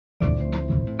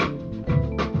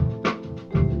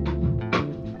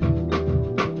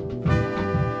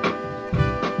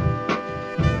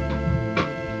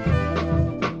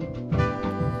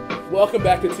Welcome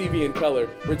back to TV in Color.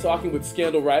 We're talking with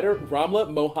Scandal writer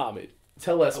Raamla Mohamed.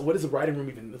 Tell us, what does a writing room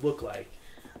even look like?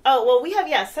 Oh, well, we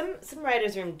have, some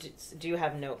writers' rooms do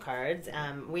have note cards.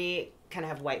 We kind of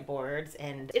have whiteboards,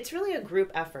 and it's really a group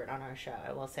effort on our show,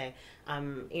 I will say.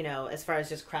 As far as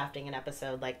just crafting an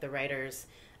episode, like the writers,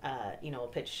 will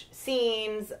pitch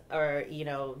scenes or,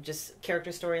 just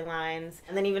character storylines,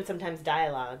 and then even sometimes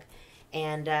dialogue.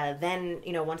 And then,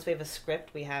 once we have a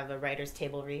script, we have a writer's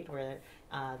table read where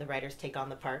the writers take on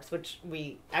the parts, which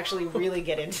we actually really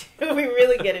get into. We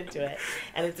really get into it,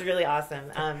 and it's really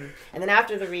awesome. And then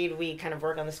after the read, we kind of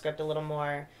work on the script a little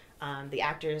more. The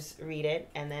actors read it,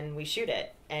 and then we shoot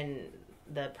it. And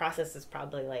the process is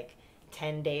probably like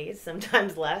 10 days,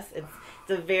 sometimes less. It's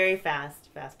a very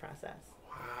fast process.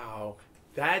 Wow.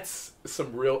 That's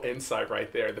some real insight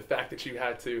right there. The fact that you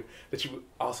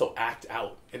also act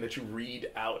out and that you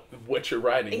read out what you're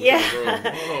writing in the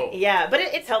room. Whoa. Yeah, but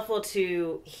it's helpful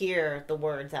to hear the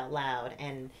words out loud.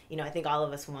 And, I think all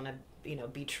of us want to,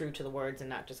 be true to the words and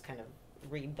not just kind of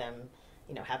read them,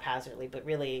 haphazardly, but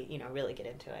really, really get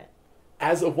into it.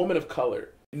 As a woman of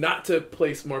color, not to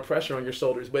place more pressure on your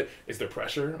shoulders, but is there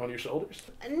pressure on your shoulders?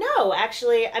 No,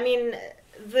 actually. I mean,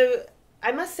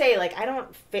 I must say, like, I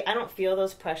don't feel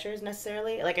those pressures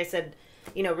necessarily. Like I said,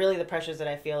 really the pressures that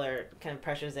I feel are kind of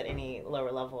pressures that any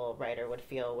lower level writer would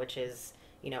feel, which is,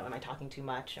 am I talking too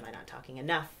much? Am I not talking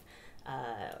enough?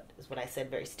 Is what I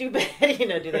said very stupid?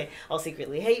 Do they all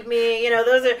secretly hate me?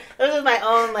 Those are my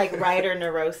own like writer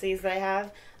neuroses that I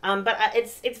have. But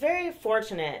it's very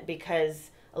fortunate because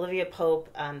Olivia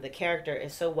Pope, the character,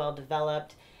 is so well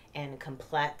developed and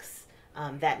complex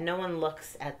that no one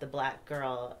looks at the black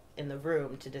girl in the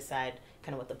room to decide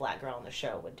kind of what the black girl on the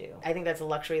show would do. I think that's a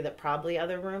luxury that probably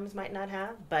other rooms might not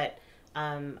have, but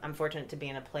I'm fortunate to be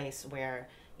in a place where,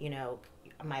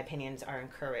 my opinions are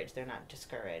encouraged. They're not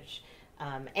discouraged.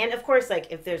 And of course,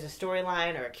 like if there's a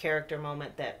storyline or a character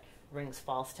moment that rings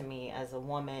false to me as a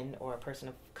woman or a person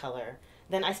of color,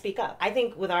 then I speak up. I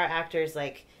think with our actors,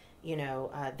 like,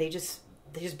 they just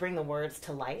bring the words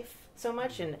to life so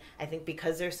much, and I think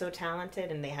because they're so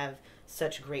talented and they have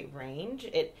such great range,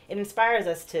 it inspires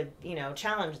us to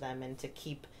challenge them and to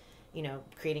keep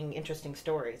creating interesting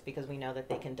stories because we know that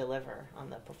they can deliver on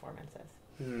the performances.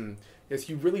 Yes,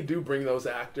 you really do bring those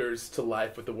actors to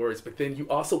life with the words, but then you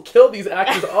also kill these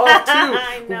actors off too.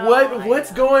 I know,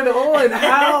 what's going on?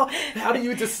 How do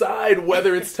you decide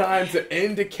whether it's time to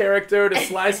end a character, to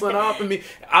slice one off? I mean,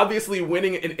 obviously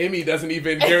winning an Emmy doesn't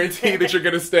even guarantee that you're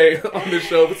going to stay on the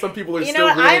show, but some people are still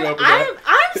reeling over that.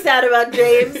 I'm sad about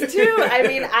James too. I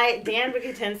mean, Dan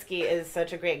Bukatinsky is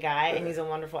such a great guy and he's a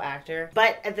wonderful actor,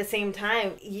 but at the same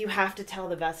time, you have to tell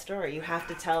the best story. You have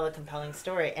to tell a compelling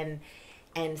story, and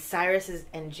Cyrus's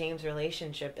and James'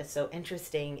 relationship is so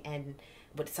interesting, and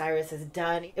what Cyrus has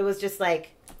done, it was just like,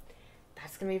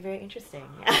 that's gonna be very interesting.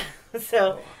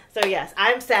 So yes,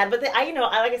 I'm sad, but like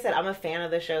I said, I'm a fan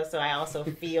of the show, so I also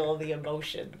feel the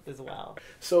emotion as well.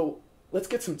 So let's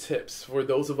get some tips for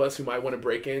those of us who might want to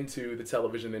break into the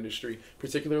television industry,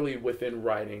 particularly within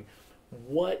writing.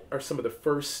 What are some of the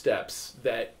first steps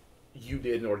that you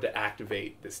did in order to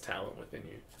activate this talent within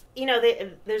you?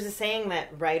 There's a saying that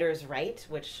writers write,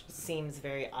 which seems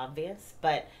very obvious,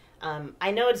 but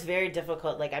I know it's very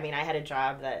difficult. Like, I mean, I had a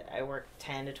job that I worked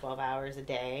 10 to 12 hours a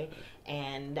day,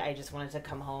 and I just wanted to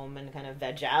come home and kind of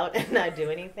veg out and not do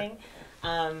anything.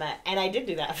 And I did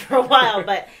do that for a while,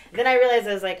 but then I realized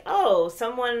I was like, oh,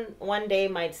 someone one day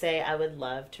might say, I would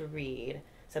love to read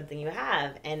something you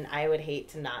have, and I would hate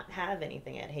to not have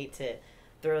anything. I'd hate to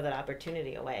throw that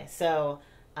opportunity away. So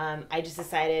I just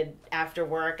decided after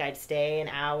work I'd stay an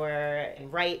hour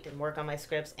and write and work on my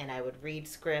scripts, and I would read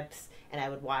scripts, and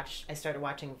I started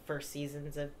watching first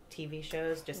seasons of TV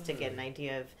shows just to get an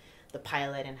idea of the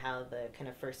pilot and how the kind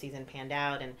of first season panned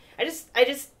out. And I just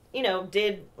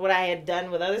did what I had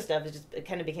done with other stuff. It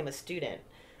kind of became a student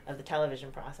of the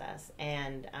television process.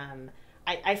 And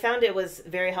I found it was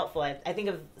very helpful. I think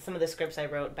of some of the scripts I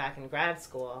wrote back in grad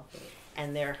school,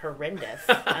 and they're horrendous.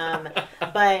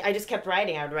 But I just kept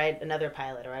writing. I would write another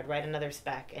pilot, or I'd write another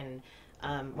spec. And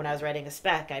when I was writing a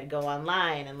spec, I'd go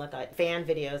online and look at fan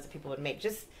videos that people would make,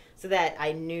 just so that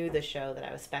I knew the show that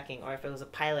I was speccing. Or if it was a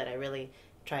pilot, I really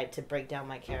tried to break down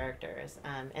my characters.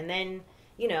 And then,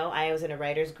 I was in a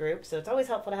writer's group, so it's always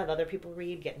helpful to have other people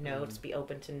read, get notes, be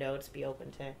open to notes, be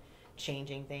open to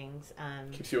changing things.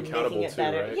 Keeps you accountable too,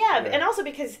 right? Yeah, and also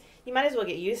because you might as well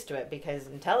get used to it, because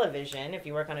in television, if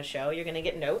you work on a show, you're going to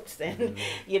get notes, and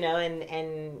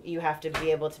and you have to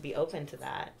be able to be open to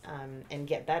that and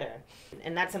get better.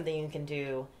 And that's something you can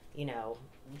do,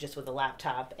 just with a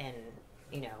laptop and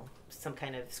some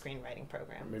kind of screenwriting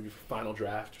program. Maybe final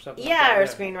draft or something. Yeah, like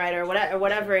that. or screenwriter,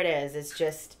 whatever it is. It's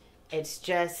just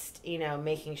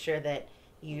making sure that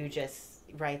you just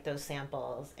write those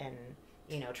samples and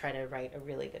try to write a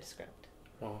really good script.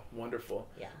 Oh, wonderful.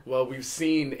 Yeah. Well, we've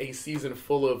seen a season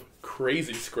full of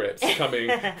crazy scripts coming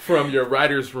from your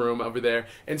writer's room over there.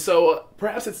 And so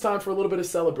perhaps it's time for a little bit of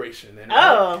celebration.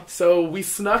 And, so we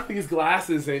snuck these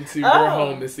glasses into your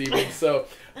home this evening. So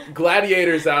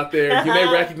gladiators out there, you may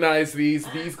recognize these.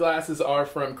 These glasses are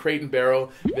from Crate &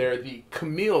 Barrel. They're the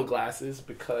Camille glasses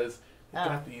because they've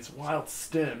got these wild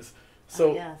stems.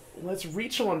 So let's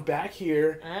reach on back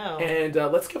here and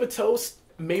let's give a toast.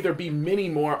 May there be many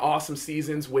more awesome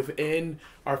seasons within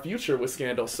our future with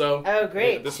Scandal. So,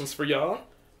 great. This one's for y'all.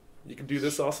 You can do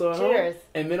this also at Cheers. home.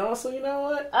 And then also, you know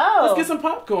what? Let's get some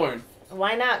popcorn.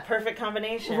 Why not? Perfect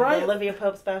combination. Right. The Olivia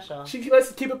Pope special.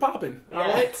 Let's keep it popping. All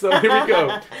right? So here we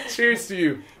go. Cheers to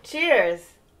you. Cheers.